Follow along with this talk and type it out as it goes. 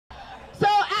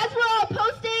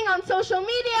social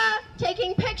media,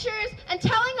 taking pictures, and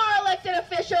telling our elected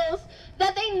officials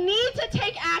that they need to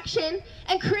take action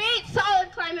and create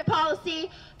solid climate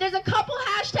policy, there's a couple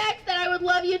hashtags that I would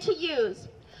love you to use.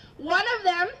 One of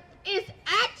them is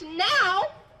Act Now,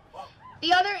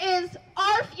 the other is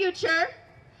Our Future,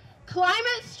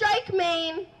 Climate Strike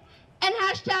Maine, and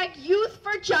hashtag Youth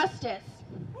for Justice.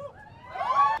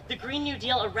 The Green New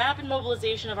Deal, a rapid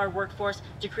mobilization of our workforce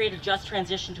to create a just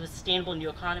transition to a sustainable new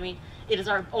economy, it is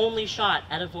our only shot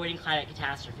at avoiding climate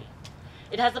catastrophe.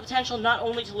 It has the potential not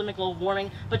only to limit global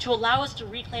warming, but to allow us to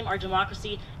reclaim our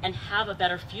democracy and have a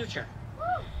better future.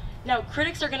 Now,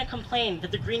 critics are going to complain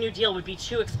that the Green New Deal would be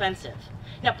too expensive.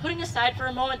 Now, putting aside for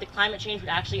a moment that climate change would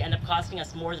actually end up costing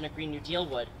us more than a Green New Deal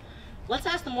would, let's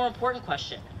ask the more important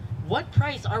question. What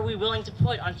price are we willing to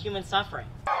put on human suffering?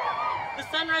 The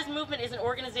Sunrise Movement is an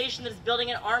organization that is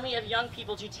building an army of young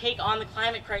people to take on the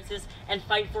climate crisis and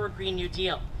fight for a Green New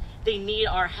Deal. They need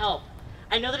our help.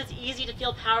 I know that it's easy to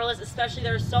feel powerless, especially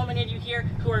there are so many of you here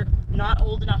who are not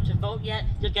old enough to vote yet.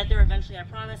 You'll get there eventually, I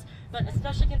promise, but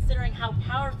especially considering how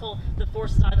powerful the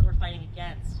forces are that we're fighting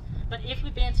against. But if we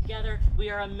band together, we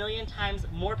are 1,000,000 times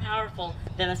more powerful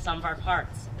than the sum of our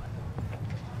parts.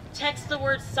 Text the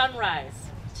word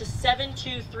sunrise to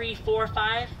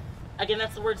 72345. Again,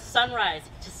 that's the word sunrise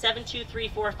to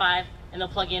 72345, and they'll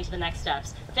plug you into the next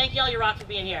steps. Thank you all, you rock, for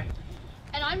being here.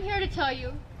 And I'm here to tell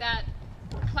you that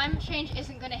climate change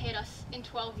isn't going to hit us in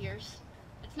 12 years.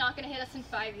 It's not going to hit us in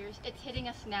 5 years. It's hitting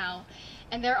us now.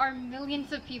 And there are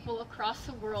millions of people across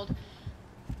the world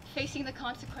facing the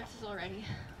consequences already.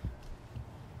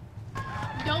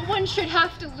 No one should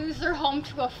have to lose their home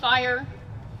to a fire,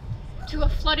 to a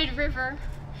flooded river,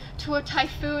 to a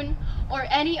typhoon, or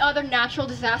any other natural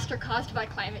disaster caused by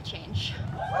climate change.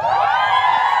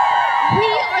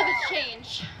 We are the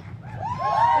change.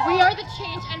 We are the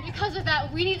change, and because of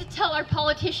that, we need to tell our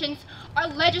politicians, our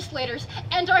legislators,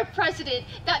 and our president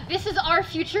that this is our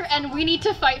future and we need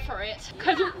to fight for it.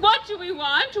 Because what do we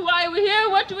want? Why are we here?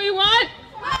 What do we want?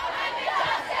 Climate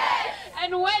justice!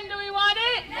 And when do we want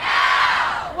it?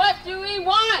 Now! What do we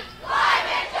want?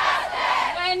 Climate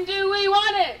justice! When do we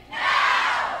want it?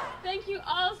 Now! Thank you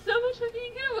all so much for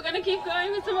being here. We're going to keep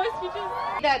going with some more speeches.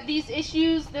 That these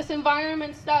issues, this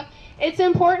environment stuff, it's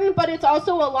important, but it's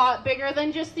also a lot bigger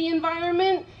than just the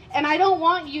environment. And I don't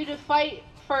want you to fight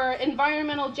for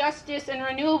environmental justice and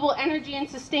renewable energy and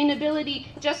sustainability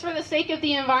just for the sake of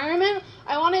the environment.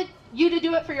 I wanted you to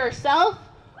do it for yourself,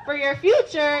 for your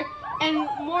future, and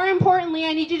more importantly,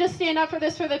 I need you to stand up for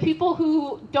this for the people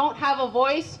who don't have a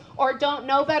voice or don't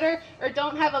know better or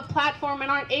don't have a platform and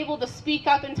aren't able to speak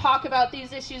up and talk about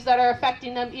these issues that are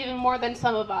affecting them even more than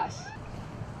some of us.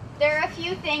 There are a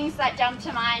few things that jump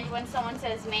to mind when someone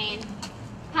says Maine.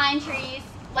 Pine trees,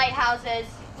 lighthouses,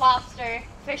 lobster,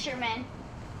 fishermen.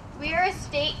 We are a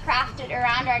state crafted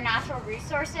around our natural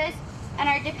resources and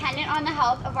are dependent on the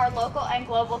health of our local and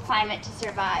global climate to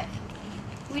survive.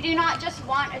 We do not just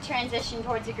want a transition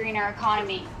towards a greener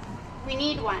economy. We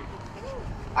need one.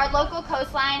 Our local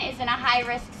coastline is in a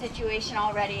high-risk situation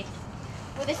already.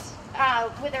 With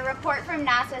a report from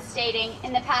NASA stating,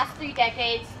 in the past 3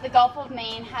 decades, the Gulf of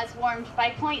Maine has warmed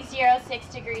by 0.06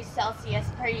 degrees Celsius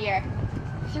per year,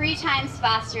 3 times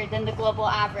faster than the global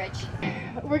average.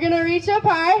 We're gonna reach up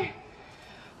high.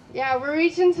 Yeah, we're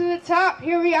reaching to the top.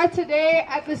 Here we are today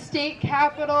at the state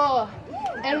capitol.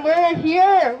 And we're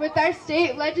here with our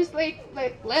state legislators,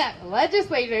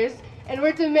 and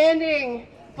we're demanding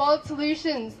bold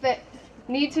solutions that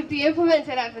need to be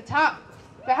implemented at the top.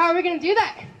 But how are we gonna do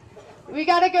that? We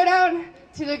gotta go down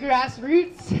to the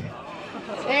grassroots.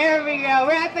 There we go.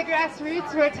 We're at the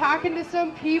grassroots. We're talking to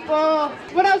some people.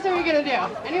 What else are we gonna do?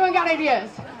 Anyone got ideas?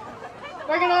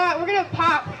 We're gonna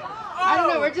pop. I don't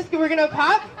know. We're gonna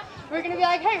pop. We're gonna be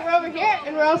like, hey, we're over here,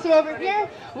 and we're also over here.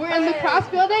 We're in the cross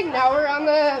building. Now we're on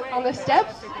the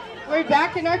steps. We're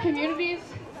back in our communities.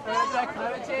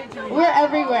 We're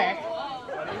everywhere.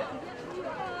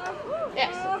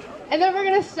 Yes. And then we're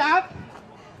gonna stop.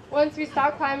 Once we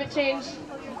stop climate change,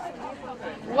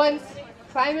 once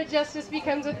climate justice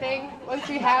becomes a thing, once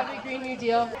we have a Green New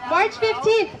Deal. March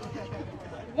 15th,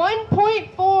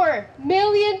 1.4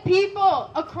 million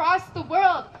people across the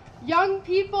world, young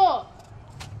people,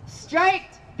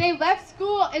 striked. They left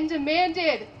school and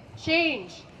demanded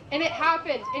change, and it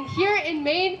happened. And here in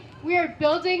Maine, we are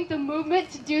building the movement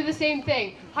to do the same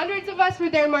thing. Hundreds of us were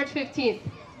there March 15th.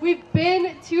 We've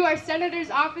been to our senators'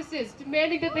 offices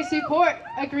demanding that they support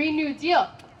a Green New Deal.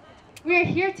 We are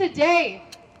here today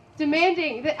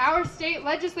demanding that our state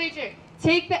legislature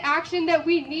take the action that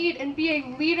we need and be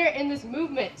a leader in this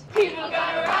movement. People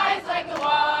gotta rise like the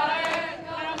water,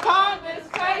 gonna calm this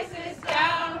crisis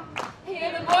down.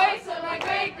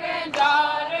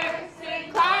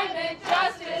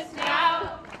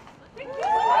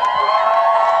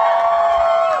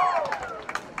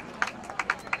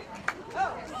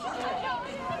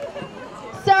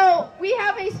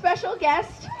 special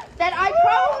guest that I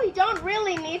probably don't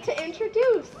really need to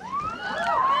introduce. Two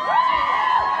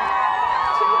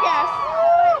guests.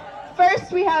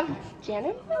 First, we have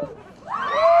Janet.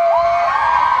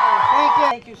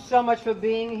 Thank you so much for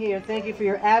being here. Thank you for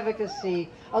your advocacy.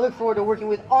 I look forward to working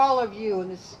with all of you in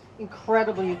this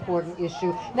incredibly important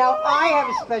issue. Now, I have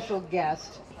a special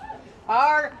guest,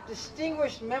 our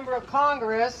distinguished member of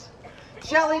Congress,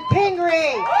 Shelley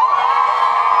Pingree.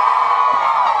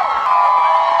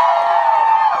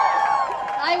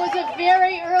 I was a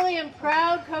very early and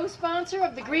proud co-sponsor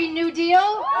of the Green New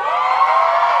Deal.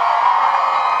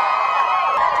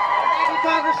 Thank you,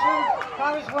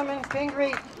 Congresswoman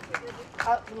Pingree.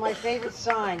 My favorite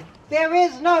sign. There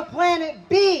is no planet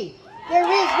B. There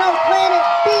is no planet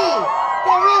B.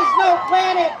 There is no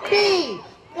planet B.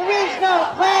 There is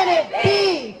no planet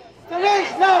B. There is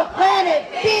no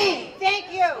planet B.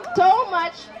 Thank you so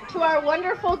much to our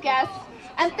wonderful guests,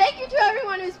 and thank you to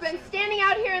everyone who's been standing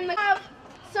out here in the crowd.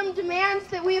 Some demands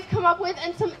that we've come up with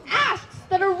and some asks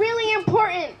that are really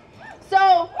important.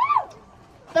 So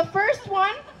the first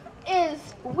one is,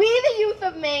 we the youth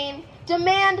of Maine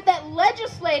demand that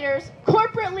legislators,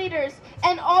 corporate leaders,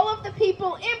 and all of the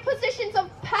people in positions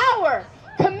of power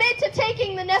commit to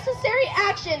taking the necessary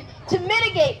action to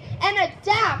mitigate and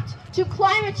adapt to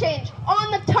climate change on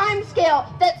the timescale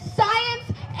that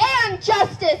science and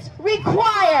justice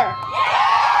require.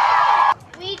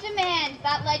 We demand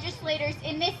that legislators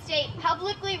in this state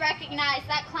publicly recognize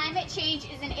that climate change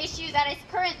is an issue that is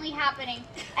currently happening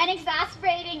and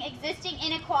exacerbating existing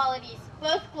inequalities,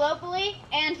 both globally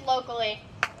and locally.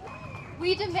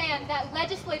 We demand that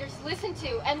legislators listen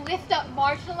to and lift up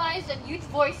marginalized and youth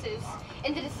voices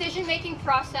in the decision-making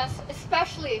process,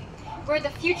 especially where the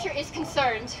future is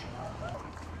concerned.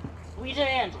 We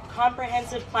demand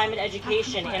comprehensive climate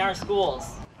education in our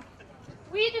schools.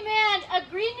 We demand a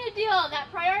Green New Deal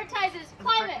that prioritizes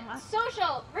climate,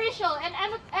 social, racial, and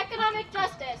economic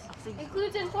justice,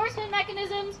 includes enforcement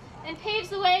mechanisms, and paves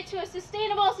the way to a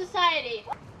sustainable society.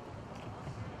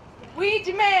 We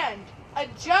demand a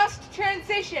just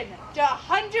transition to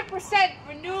 100%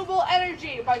 renewable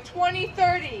energy by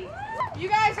 2030. You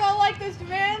guys all like those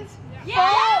demands?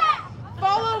 Yeah!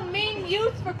 Follow Maine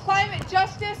Youth for Climate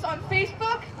Justice on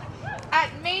Facebook, at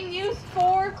Maine Youth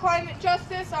for Climate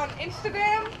Justice on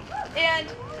Instagram, and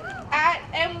at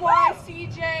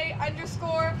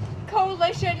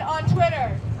MYCJ_coalition on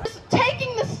Twitter.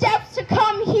 Taking the steps to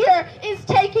come here is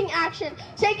taking action.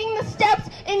 Taking the steps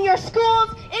in your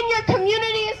schools, in your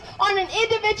communities, on an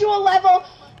individual level.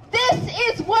 This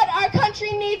is what our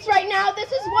country needs right now.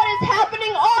 This is what is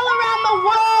happening all around the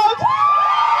world.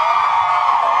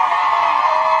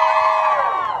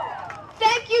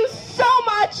 Thank you so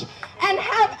much, and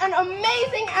have an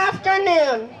amazing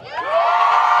afternoon.